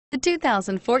The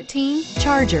 2014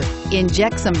 Charger.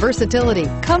 Inject some versatility,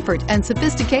 comfort, and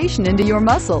sophistication into your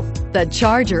muscle. The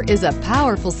Charger is a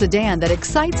powerful sedan that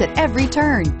excites at every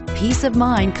turn. Peace of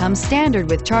mind comes standard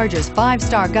with Charger's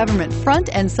 5-star government front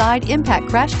and side impact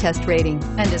crash test rating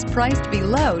and is priced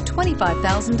below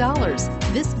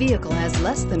 $25,000. This vehicle has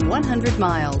less than 100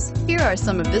 miles. Here are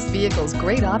some of this vehicle's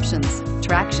great options: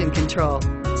 traction control,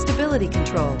 stability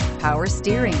control, power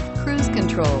steering, cruise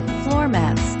control, floor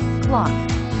mats, clock,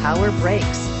 power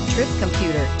brakes, trip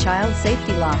computer, child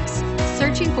safety locks.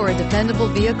 Searching for a dependable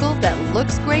vehicle that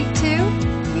looks great too?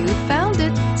 You found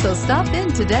it, so stop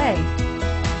in today.